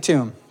the empty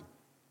tomb.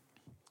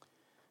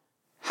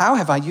 How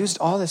have I used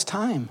all this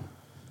time?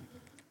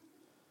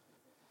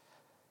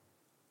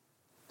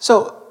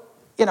 So,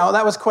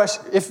 that was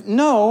question.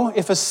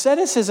 If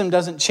asceticism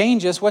doesn't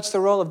change us, what's the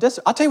role of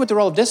discipline? I'll tell you what the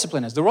role of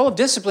discipline is. The role of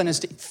discipline is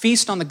to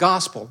feast on the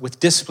gospel with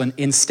discipline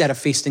instead of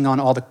feasting on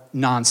all the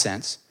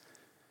nonsense.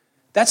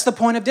 That's the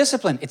point of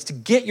discipline. It's to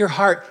get your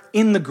heart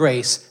in the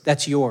grace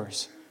that's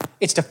yours.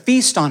 It's to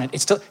feast on it.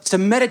 It's to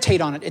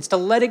meditate on it. It's to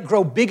let it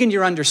grow big in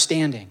your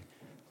understanding.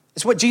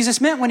 It's what Jesus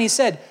meant when he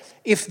said,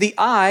 if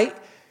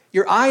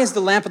your eye is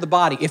the lamp of the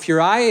body. If your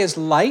eye is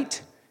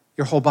light,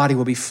 your whole body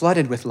will be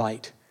flooded with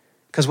light.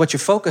 Because what you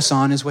focus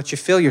on is what you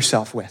fill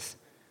yourself with.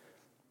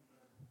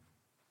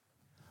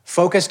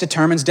 Focus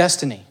determines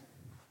destiny.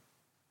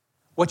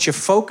 What you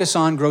focus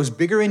on grows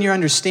bigger in your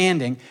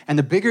understanding, and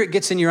the bigger it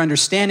gets in your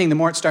understanding, the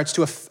more it starts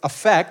to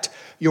affect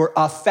your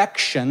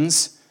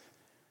affections,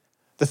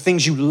 the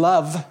things you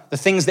love, the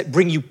things that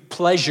bring you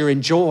pleasure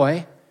and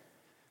joy.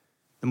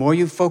 The more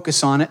you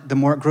focus on it, the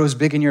more it grows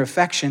big in your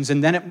affections,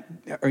 and then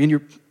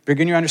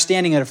bigger in your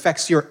understanding, it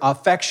affects your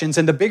affections.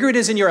 And the bigger it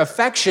is in your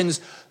affections,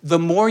 the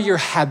more your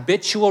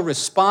habitual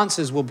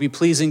responses will be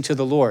pleasing to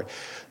the Lord.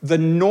 The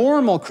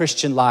normal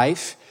Christian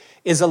life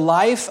is a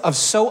life of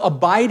so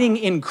abiding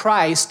in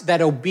Christ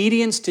that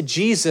obedience to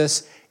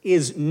Jesus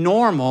is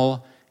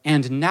normal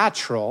and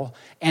natural,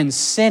 and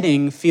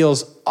sinning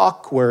feels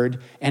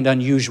awkward and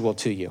unusual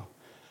to you.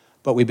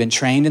 But we've been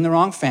trained in the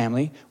wrong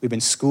family. We've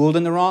been schooled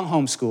in the wrong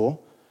homeschool.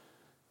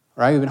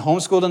 Right? We've been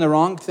homeschooled in the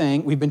wrong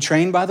thing. We've been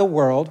trained by the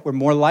world. We're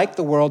more like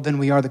the world than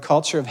we are the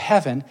culture of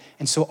heaven.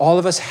 And so all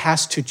of us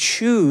has to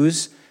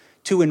choose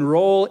to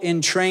enroll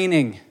in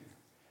training.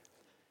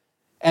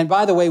 And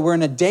by the way, we're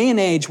in a day and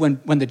age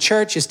when the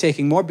church is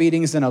taking more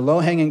beatings than a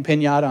low-hanging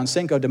piñata on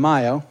Cinco de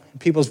Mayo.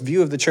 People's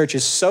view of the church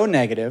is so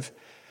negative.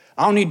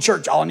 I don't need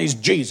church, all I need is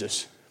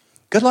Jesus.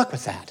 Good luck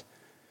with that.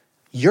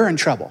 You're in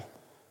trouble.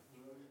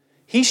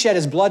 He shed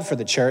his blood for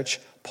the church.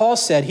 Paul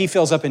said he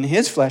fills up in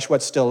his flesh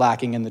what's still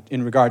lacking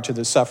in regard to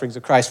the sufferings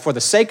of Christ for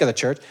the sake of the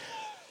church.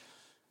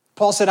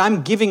 Paul said,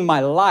 I'm giving my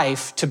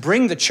life to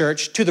bring the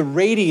church to the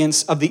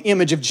radiance of the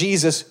image of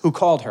Jesus who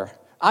called her.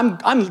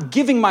 I'm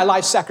giving my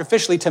life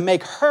sacrificially to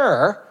make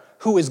her,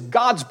 who is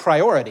God's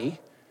priority,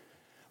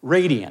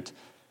 radiant.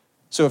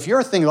 So if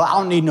you're thinking, I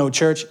don't need no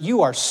church,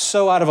 you are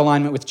so out of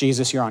alignment with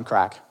Jesus, you're on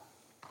crack.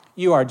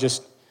 You are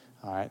just,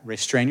 all right,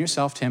 restrain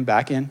yourself, Tim,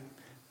 back in.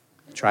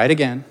 Try it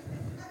again.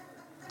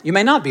 You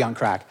may not be on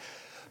crack,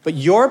 but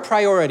your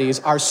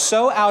priorities are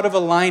so out of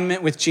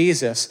alignment with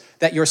Jesus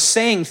that you're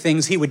saying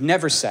things he would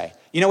never say.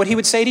 You know what he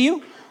would say to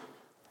you?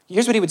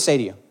 Here's what he would say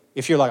to you.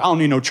 If you're like, I don't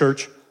need no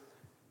church.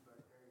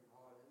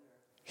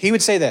 He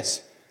would say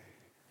this.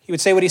 He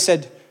would say what he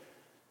said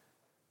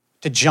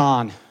to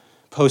John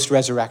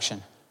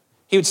post-resurrection.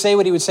 He would say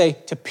what he would say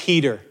to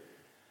Peter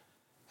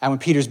and when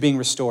Peter's being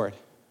restored.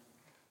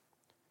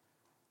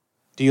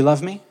 Do you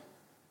love me?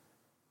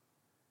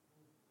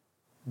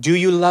 Do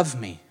you love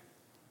me?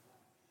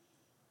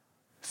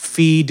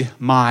 Feed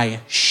my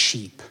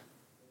sheep.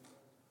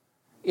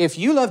 If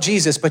you love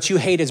Jesus, but you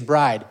hate his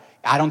bride,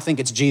 I don't think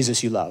it's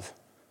Jesus you love.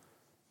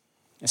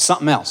 It's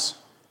something else.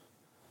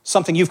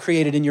 Something you've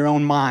created in your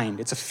own mind.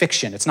 It's a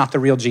fiction. It's not the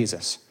real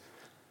Jesus.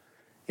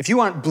 If you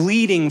aren't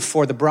bleeding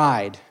for the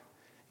bride,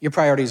 your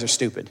priorities are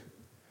stupid.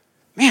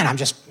 Man, I'm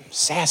just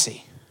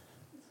sassy.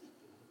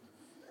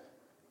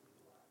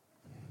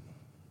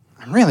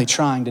 I'm really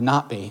trying to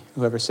not be.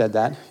 Whoever said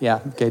that.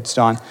 Yeah, okay, it's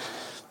Dawn.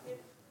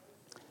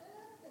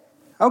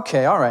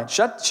 Okay, all right.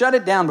 Shut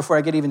it down before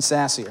I get even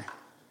sassier.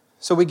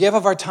 So we give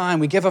of our time.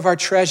 We give of our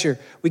treasure.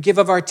 We give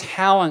of our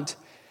talent.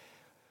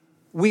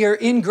 We are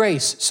in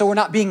grace, so we're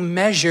not being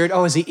measured.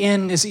 Oh, is he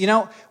in?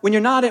 When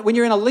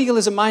you're in a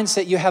legalism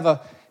mindset, you have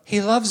a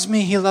he loves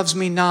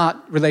me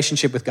not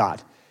relationship with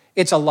God.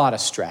 It's a lot of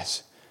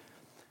stress.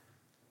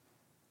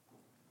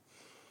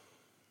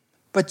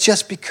 But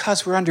just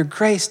because we're under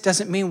grace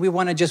doesn't mean we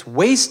want to just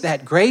waste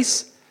that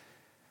grace.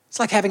 It's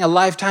like having a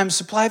lifetime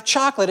supply of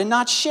chocolate and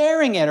not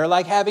sharing it, or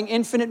like having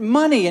infinite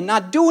money and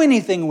not do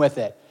anything with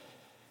it.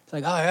 It's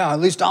like, oh yeah, at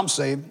least I'm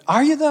saved.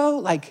 Are you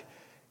though?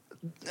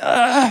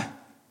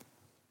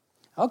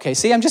 Okay,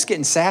 see, I'm just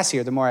getting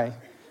sassier the more I...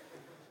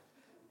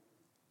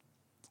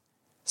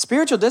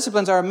 Spiritual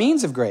disciplines are a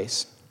means of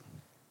grace.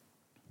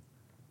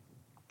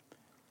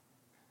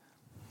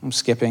 I'm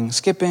skipping.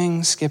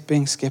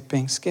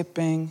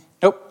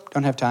 Nope,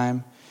 don't have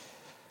time.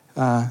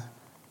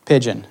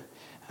 Pigeon.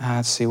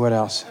 Let's see, what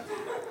else?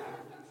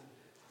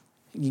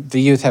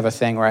 The youth have a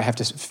thing where I have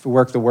to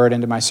work the word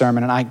into my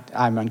sermon, and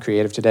I'm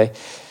uncreative today,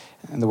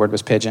 and the word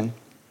was pigeon.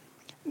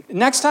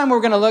 Next time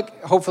we're going to look,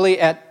 hopefully,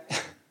 at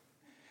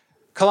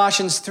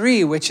Colossians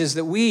 3, which is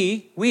that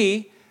we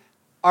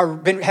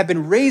have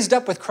been raised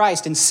up with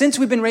Christ, and since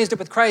we've been raised up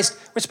with Christ,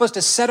 we're supposed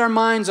to set our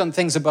minds on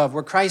things above,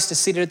 where Christ is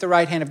seated at the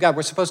right hand of God.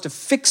 We're supposed to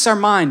fix our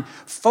mind,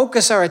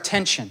 focus our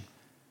attention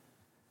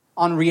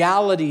on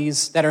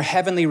realities that are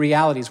heavenly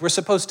realities. We're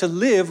supposed to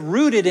live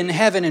rooted in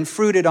heaven and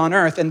fruited on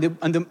earth, and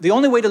the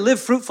only way to live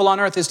fruitful on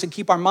earth is to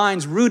keep our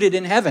minds rooted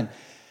in heaven.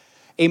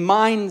 a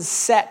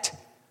mindset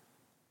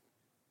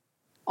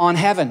on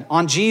heaven,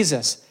 on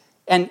Jesus.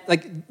 And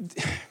like,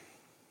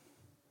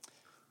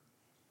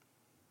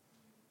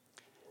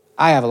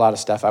 I have a lot of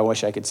stuff I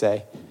wish I could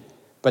say,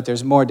 but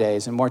there's more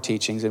days and more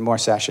teachings and more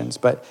sessions.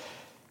 But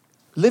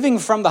living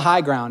from the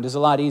high ground is a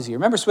lot easier.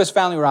 Remember Swiss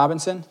Family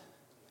Robinson?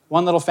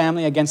 One little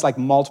family against like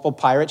multiple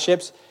pirate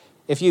ships.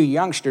 If you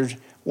youngsters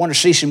want to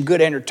see some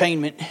good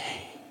entertainment,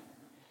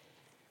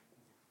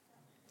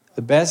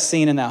 the best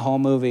scene in that whole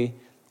movie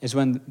is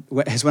when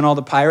all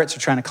the pirates are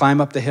trying to climb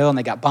up the hill and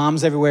they got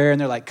bombs everywhere and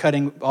they're like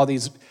cutting all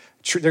these,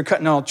 they're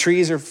cutting all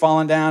trees are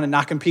falling down and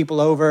knocking people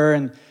over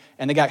and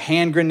they got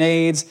hand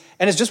grenades.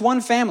 And it's just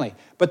one family.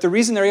 But the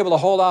reason they're able to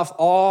hold off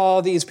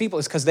all these people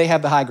is because they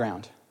have the high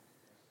ground.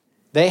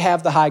 They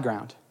have the high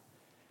ground.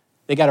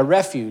 They got a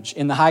refuge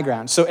in the high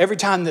ground. So every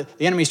time the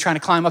enemy's trying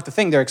to climb up the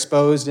thing, they're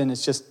exposed and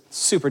it's just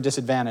super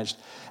disadvantaged.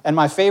 And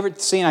my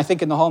favorite scene, I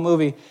think, in the whole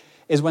movie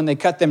is when they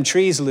cut them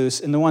trees loose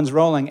and the one's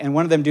rolling and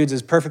one of them dudes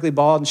is perfectly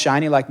bald and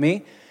shiny like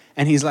me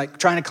and he's like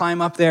trying to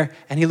climb up there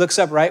and he looks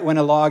up right when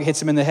a log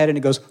hits him in the head and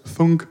it goes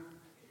thunk.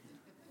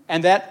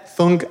 And that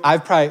thunk,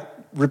 I've probably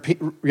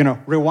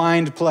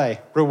rewind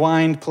play,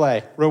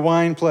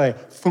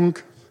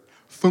 thunk,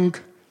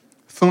 thunk,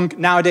 thunk.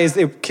 Nowadays,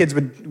 the kids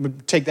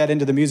would take that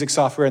into the music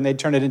software and they'd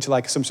turn it into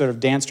like some sort of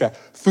dance track.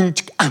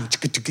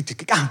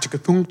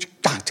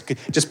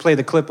 Just play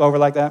the clip over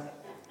like that.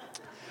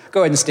 Go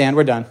ahead and stand,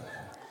 we're done.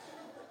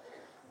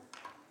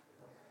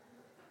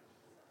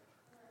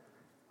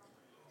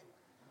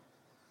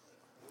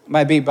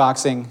 My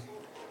beatboxing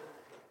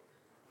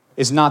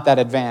is not that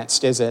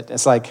advanced, is it?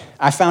 It's like,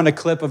 I found a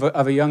clip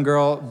of a young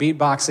girl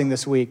beatboxing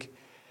this week,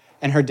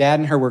 and her dad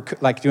and her were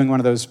like doing one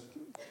of those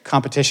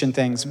competition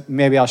things.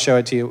 Maybe I'll show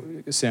it to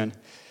you soon.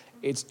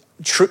 It's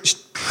true.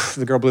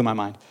 The girl blew my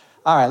mind.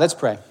 All right, let's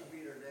pray.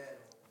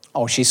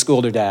 Oh, she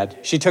schooled her dad.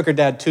 She took her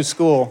dad to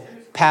school,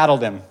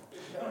 paddled him,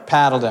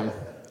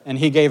 and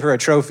he gave her a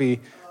trophy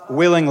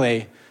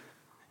willingly.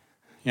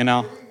 You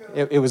know,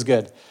 it was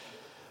good.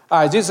 All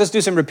right, let's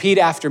do some repeat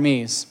after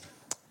me's.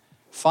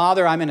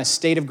 Father, I'm in a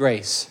state of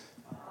grace.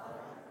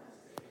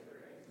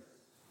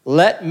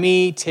 Let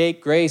me take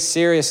grace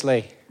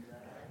seriously.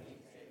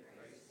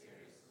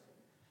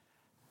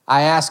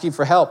 I ask you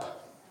for help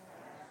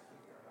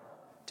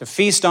to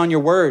feast on your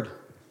word,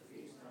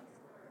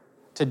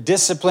 to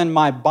discipline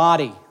my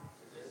body,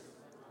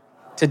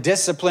 to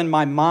discipline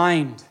my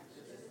mind,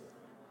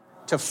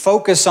 to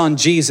focus on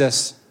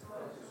Jesus,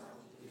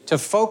 to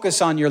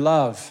focus on your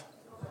love,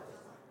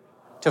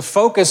 to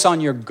focus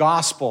on your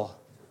gospel.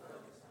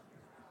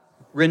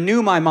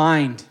 Renew my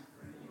mind.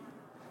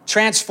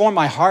 Transform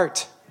my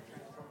heart.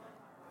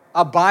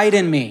 Abide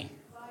in me.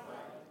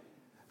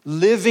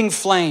 Living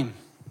flame.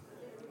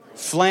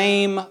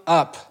 Flame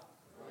up.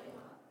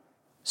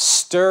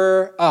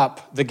 Stir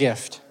up the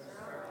gift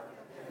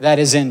that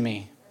is in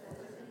me.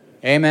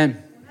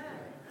 Amen.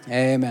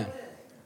 Amen.